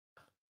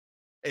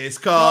It's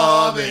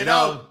coming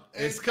home.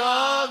 It's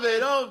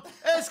coming home.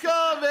 It's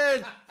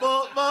coming.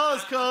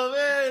 Football's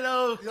coming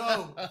home.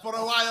 Yo, for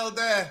a while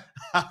there,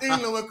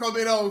 England were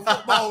coming home.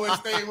 Football was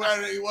staying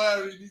where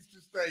it needs to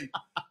stay.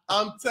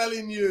 I'm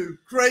telling you,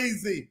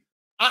 crazy.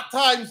 At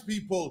times,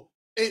 people,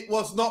 it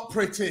was not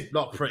pretty.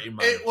 Not pretty, man.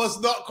 It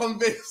was not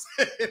convincing.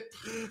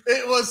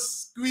 It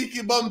was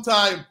squeaky bum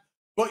time.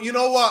 But you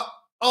know what?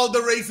 All the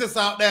racists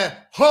out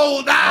there,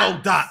 hold that.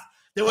 Hold that.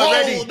 They were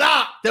ready. Hold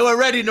that. They were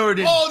ready,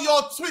 Nuruddin. All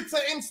your Twitter,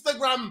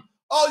 Instagram,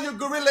 all your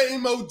gorilla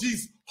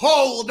emojis,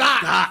 hold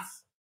that.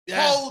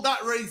 Yeah. Hold that,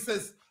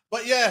 racist.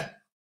 But yeah,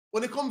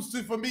 when it comes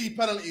to, for me,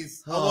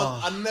 penalties,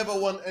 I never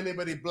want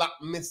anybody black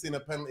missing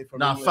a penalty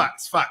from England.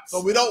 Facts.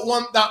 So we don't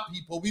want that,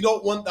 people. We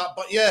don't want that.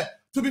 But yeah,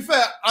 to be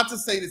fair, I have to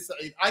say this,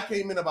 Saeed. I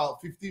came in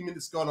about 15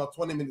 minutes gone or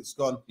 20 minutes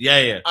gone.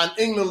 Yeah. And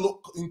England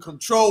looked in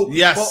control.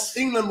 Yes.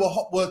 But England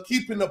were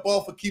keeping the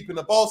ball for keeping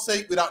the ball's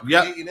sake without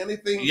creating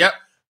anything. Yep.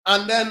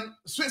 And then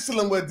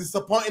Switzerland were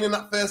disappointing in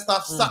that first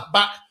half, sat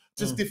back,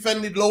 just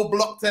defended low,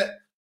 blocked it,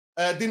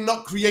 did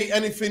not create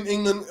anything,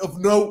 England, of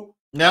note.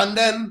 Yep. And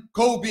then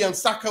Kobe and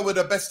Saka were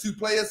the best two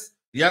players.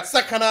 Yep.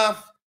 Second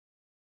half,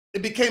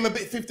 it became a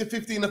bit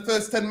 50-50 in the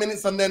first 10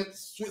 minutes, and then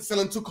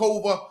Switzerland took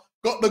over,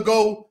 got the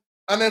goal,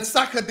 and then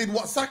Saka did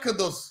what Saka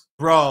does.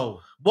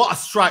 Bro, what a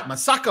strike, man.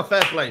 Saka,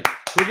 fair play.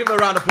 We'll give him a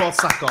round of applause,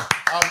 Saka.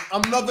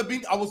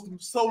 I was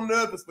so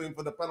nervous for him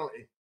for the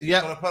penalty.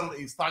 Yeah. For the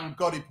penalties. Thank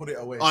God he put it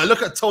away. Oh,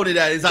 look at Tony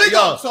there. He's like, Big yo.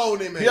 up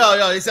Tony, man.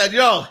 Yo. He said,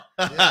 yo.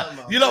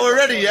 Yeah, You lot were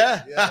ready,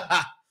 yeah?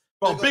 Yeah.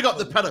 Bro, big up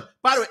the penalty.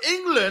 By the way,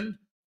 England,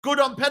 good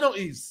on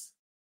penalties.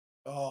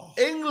 Oh.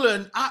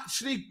 England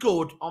actually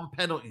good on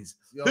penalties.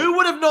 Yo, who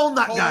would have known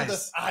that, hold guys?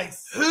 this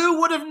ice.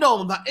 Who would have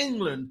known that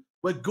England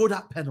were good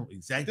at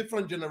penalties, eh?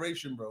 Different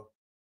generation, bro.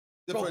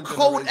 Bro,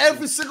 Cole,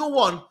 every single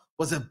one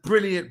was a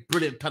brilliant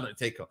penalty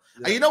taker.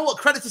 Yeah. And you know what?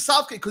 Credit to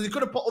Southgate, because he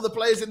could have put all the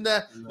players in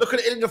there. No. Look at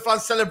the England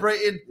fans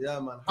celebrating. Yeah,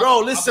 man.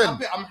 Bro, listen.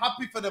 I'm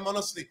happy for them,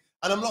 honestly.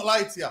 And I'm not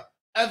lying to you.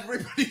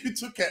 Everybody who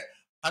took it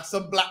had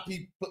some black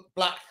people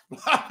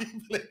in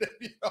it.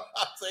 You know what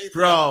I'm saying?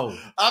 Bro.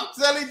 I'm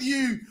telling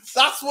you,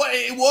 that's what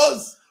it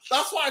was.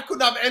 That's why I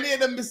couldn't have any of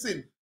them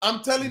missing.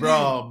 I'm telling you.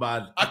 Bro,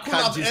 man. I couldn't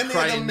have any of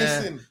them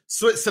missing.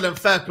 Switzerland,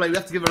 fair play. We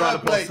have to give a round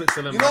of applause,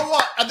 Switzerland. You know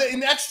what?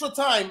 In extra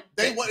time,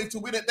 they wanted to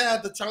win it. They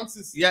had the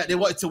chances. Yeah, they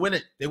wanted to win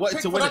it. They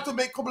wanted to win it. to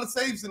make a couple of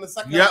saves in the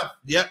second half.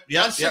 Yep.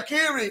 And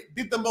Shaqiri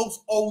did the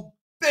most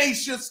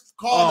audacious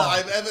corner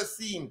I've ever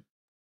seen.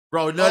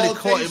 Bro, he nearly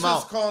caught him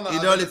out. He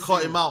nearly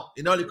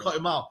caught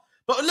him out.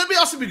 But let me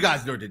ask you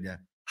guys, Nuruddin, yeah?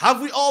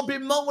 Have we all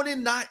been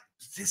moaning that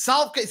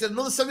Southgate said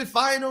another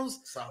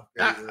semi-finals?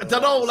 I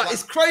don't know, like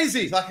it's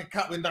crazy. He's like a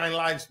cat with 9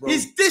 lives, bro.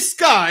 Is this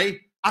guy,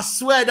 I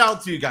swear down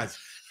to you guys,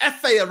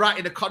 FA are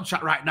writing a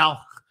contract right now.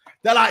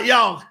 They're like,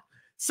 yo,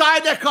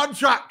 sign their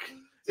contract.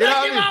 You know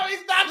what I mean?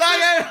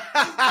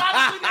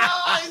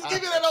 He's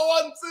giving it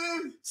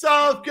a 1-2.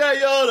 Southgate,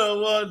 you're the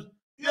one.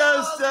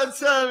 Just to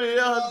turn me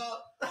on.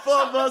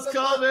 Football's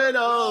coming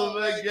home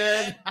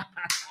again.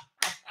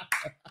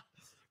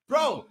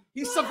 Bro,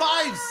 he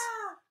survives.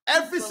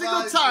 Every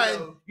single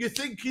time you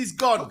think he's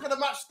gone. Look at the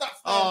match stats.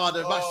 Oh,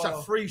 the match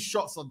stats. 3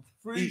 shots on.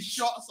 3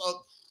 shots on.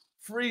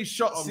 3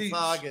 shots on each.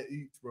 Target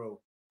each, bro.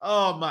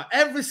 Oh, man.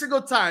 Every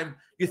single time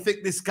you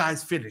think this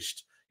guy's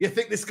finished. You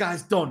think this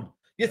guy's done.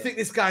 You think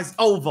this guy's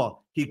over.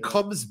 He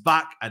comes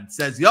back and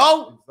says,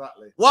 yo,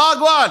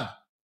 Wagwan.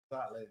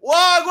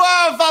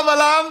 Wagwan,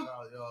 Favalam.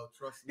 Yo,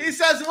 trust me. He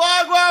says,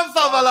 Wagwan,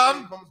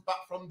 Favalam. He comes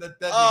back from the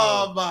dead.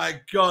 Oh, my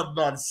God,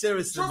 man.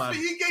 Seriously, man. Trust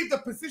me, he gave the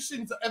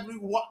position to every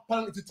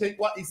penalty to take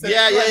what he said.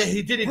 Yeah,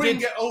 he did.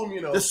 Bring it home,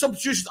 you know. The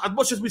substitutions, as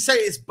much as we say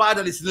it's bad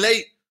and it's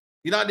late,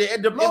 you know, they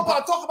end up. No, but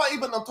I'm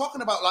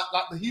talking about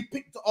like he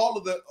picked all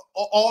of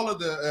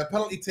the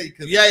penalty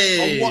takers.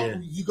 Yeah. What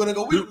you're gonna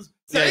go with?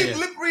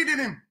 Lip reading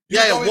him.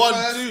 Yeah,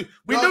 1, 2.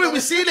 We knew it. We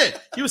seen it.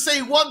 He was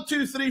saying 1,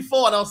 2, 3,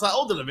 4, and I was like,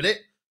 hold on a minute.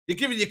 You're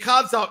giving your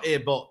cards out here,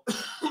 but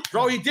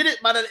bro, he did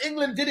it, man. And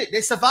England did it.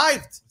 They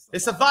survived. They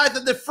survived,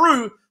 and they're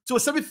through to a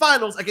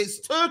semi-finals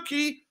against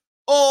Turkey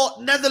or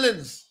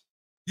Netherlands.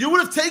 You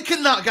would have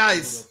taken that,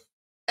 guys.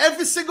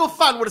 Every single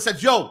fan would have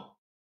said, yo,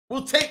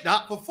 we'll take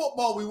that. For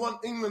football, we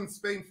want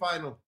England-Spain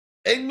final.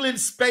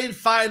 England-Spain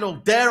final.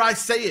 Dare I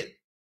say it?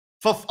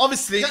 For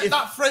obviously, get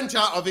that French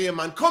out of here,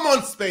 man. Come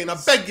on, Spain. I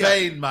beg you.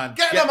 Spain, man.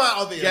 Get them out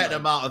of here. Get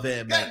them out of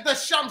here, man. Get the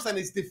Shams and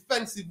his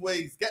defensive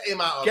ways. Get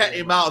him out of here. Get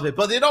him out of it.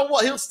 But you know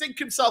what? He'll stink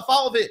himself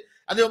out of it,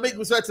 and he'll make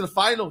his way to the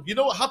final. You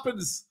know what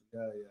happens?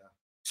 Yeah. Do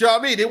you know what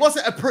I mean? It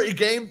wasn't a pretty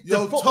game. The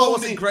football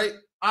wasn't great.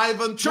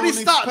 Ivan, should he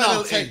start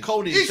now?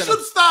 Coney. He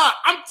should start.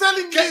 I'm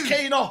telling you. Get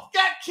Kane off.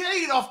 Get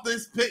Kane off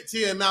this pitch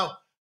here now.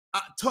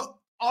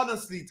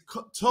 Honestly,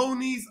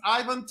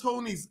 Ivan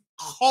Toney's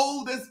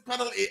coldest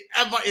penalty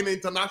ever in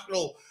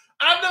international.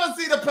 I've never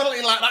seen a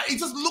penalty like that. He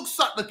just looks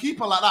at the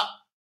keeper like that.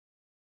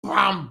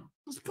 Bam.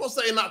 Just puts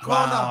it in that corner.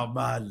 Wow,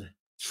 man.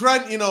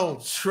 Trent, you know.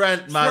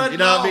 Trent, man. You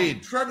know what I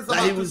mean? Trent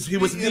is he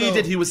was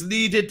needed. He was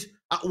needed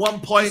at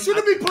one point. Should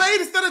have been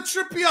played instead of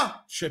Trippier.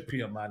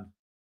 Trippier, man.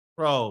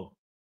 Bro.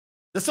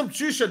 The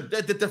substitution,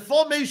 the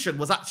formation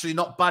was actually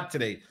not bad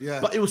today. Yeah.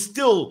 But it was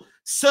still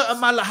certain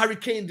man like Harry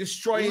Kane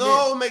destroying it.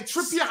 No, mate.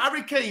 Trippier,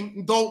 Harry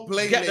Kane, don't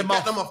play. Get them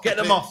off. Get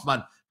them off,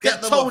 man.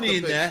 Get Tony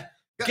in there.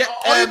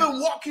 Or even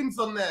Watkins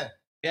on there.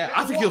 Yeah,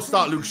 I think he'll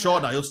start Luke Shaw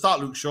now. He'll start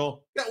Luke Shaw.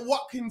 Get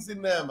Watkins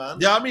in there, man.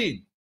 Yeah, I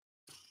mean,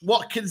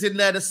 Watkins in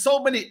there. There's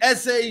so many.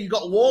 Eze, you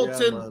got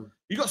Walton. Yeah,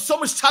 you got so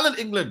much talent,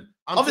 England.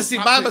 Obviously,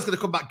 Manga's going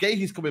to come back.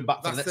 He's coming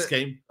back for the next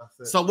game.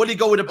 So will he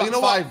go with a back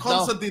five?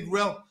 Konsa did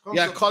well.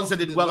 Konsa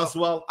did well as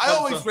well. I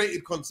always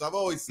rated Konsa. I've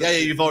always said. Yeah,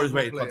 you've always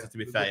rated Konsa, to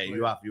be fair.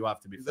 Yeah, you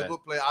have to be fair. He's a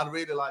good player. I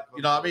really like Konsa.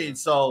 You know what I mean?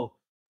 So,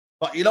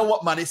 but you know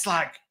what, man? It's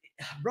like,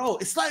 bro,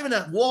 it's not even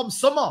a warm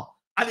summer.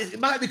 And it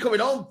might be coming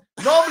home.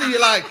 Normally,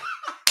 you're like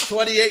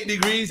 28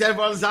 degrees,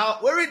 everyone's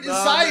out. We're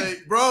inside.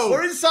 Mate, bro.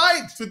 We're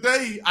inside.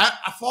 Today,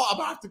 I thought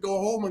I'd have to go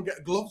home and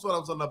get gloves when I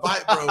was on the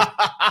bike, bro.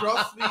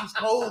 Trust me, it's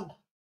cold.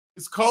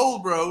 It's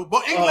cold, bro.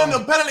 But England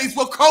and penalties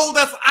were cold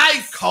as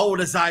ice.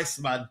 Cold as ice,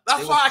 man.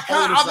 That's why I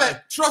can't have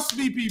it. Trust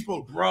me,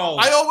 people. Bro.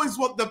 I always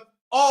want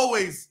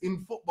always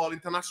in football,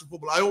 international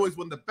football, I always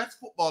want the best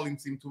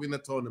footballing team to win a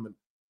tournament.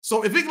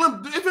 So if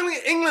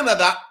England are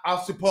that,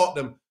 I'll support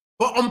them.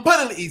 But on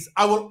penalties,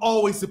 I will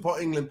always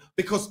support England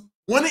because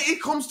when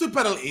it comes to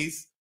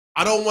penalties,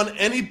 I don't want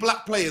any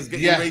black players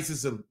getting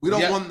racism. We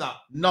don't want that.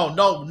 No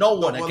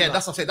one. Again,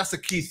 that's what I'm saying. That's the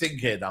key thing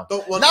here now.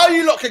 Now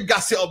you lot can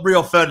gas it up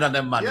Rio Ferdinand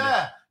and man.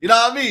 Yeah. You know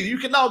what I mean? You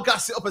can now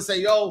gas it up and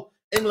say, yo,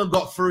 England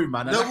got through,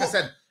 man. And like I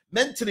said,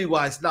 mentally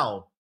wise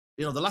now,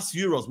 you know, the last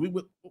Euros,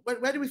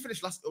 where did we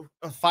finish last?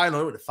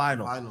 Final.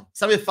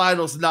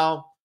 Semi-finals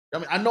now. I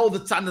mean, I know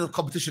the standard of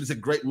competition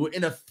isn't great. We were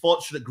in a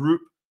fortunate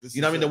group.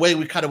 You know what I mean? The way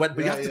we kind of went,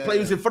 but you have to play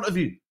who's in front of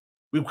you.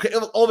 We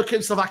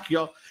overcame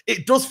Slovakia.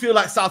 It does feel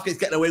like Southgate's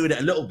getting away with it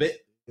a little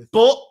bit.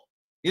 But,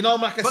 you know,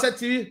 like I said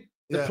to you,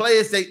 the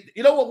players,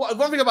 you know what?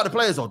 One thing about the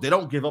players, though, they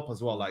don't give up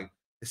as well. Like,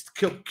 it's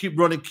keep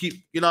running,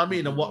 you know what I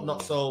mean, and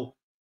whatnot. So,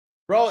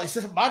 bro, it's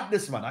just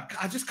madness, man.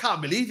 I just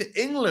can't believe it.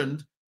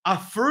 England are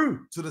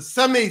through to the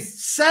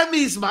semis.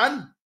 Semis,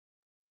 man.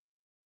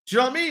 Do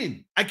you know what I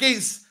mean?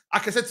 Against,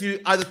 like I said to you,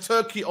 either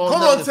Turkey or...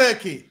 Come on,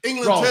 Turkey.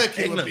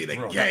 Turkey would be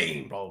the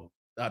game, bro.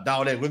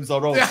 Down there, Windsor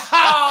Road.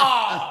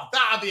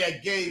 That'd be a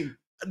game.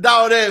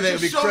 Down there, mate,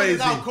 it'd be crazy.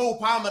 Now, Cole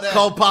Palmer there.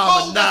 Cole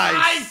Palmer,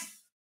 nice.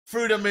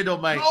 Through the middle,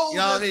 mate. You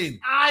know what I mean?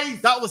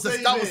 That was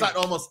like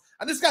almost.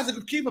 And this guy's a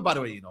good keeper, by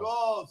the way, you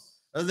know.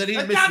 And then he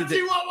missed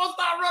it. What was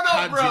that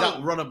run-up, bro?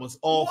 That run-up was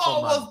awful,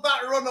 man. What was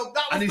that run-up?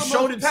 That was and he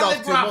showed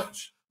himself too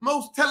much.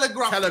 Most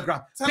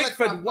telegraph.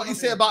 Pickford, what you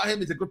say about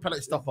him is a good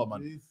penalty stopper,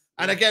 man.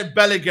 And again,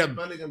 Bellingham.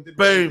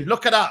 Boom.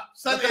 Look at that.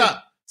 Look at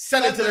that.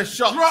 Sent it to the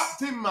shot.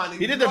 Dropped him, man.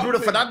 He did the Bruno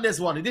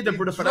Fernandes one. He did the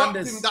Bruno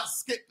Fernandes. Him, that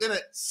skipped, didn't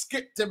it?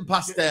 Skipped him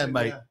past there,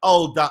 mate.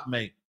 Oh, that,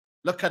 mate.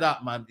 Look at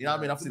that, man. You know what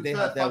I mean? Obviously, they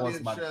had their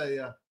ones, man.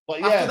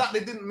 But after that, they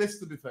didn't miss,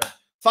 to be fair.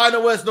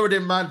 Final words,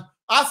 Nuruddin, man.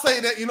 I say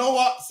that, you know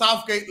what?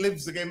 Southgate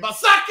lives the game. But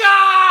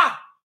Saka!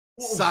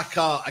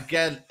 Saka,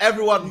 again.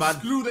 Everyone, man.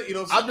 Screwed it, you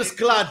know. I'm just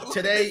glad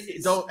today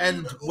it don't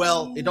end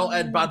well. It don't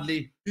end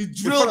badly. He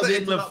drilled the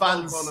England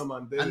fans.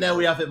 And there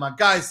we have it, man.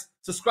 Guys,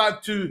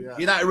 subscribe to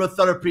United Road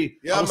Therapy.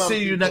 I'll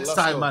see you next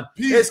time, man.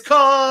 Peace. It's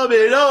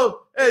coming home.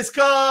 It's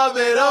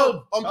coming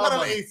home. On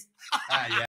penalties.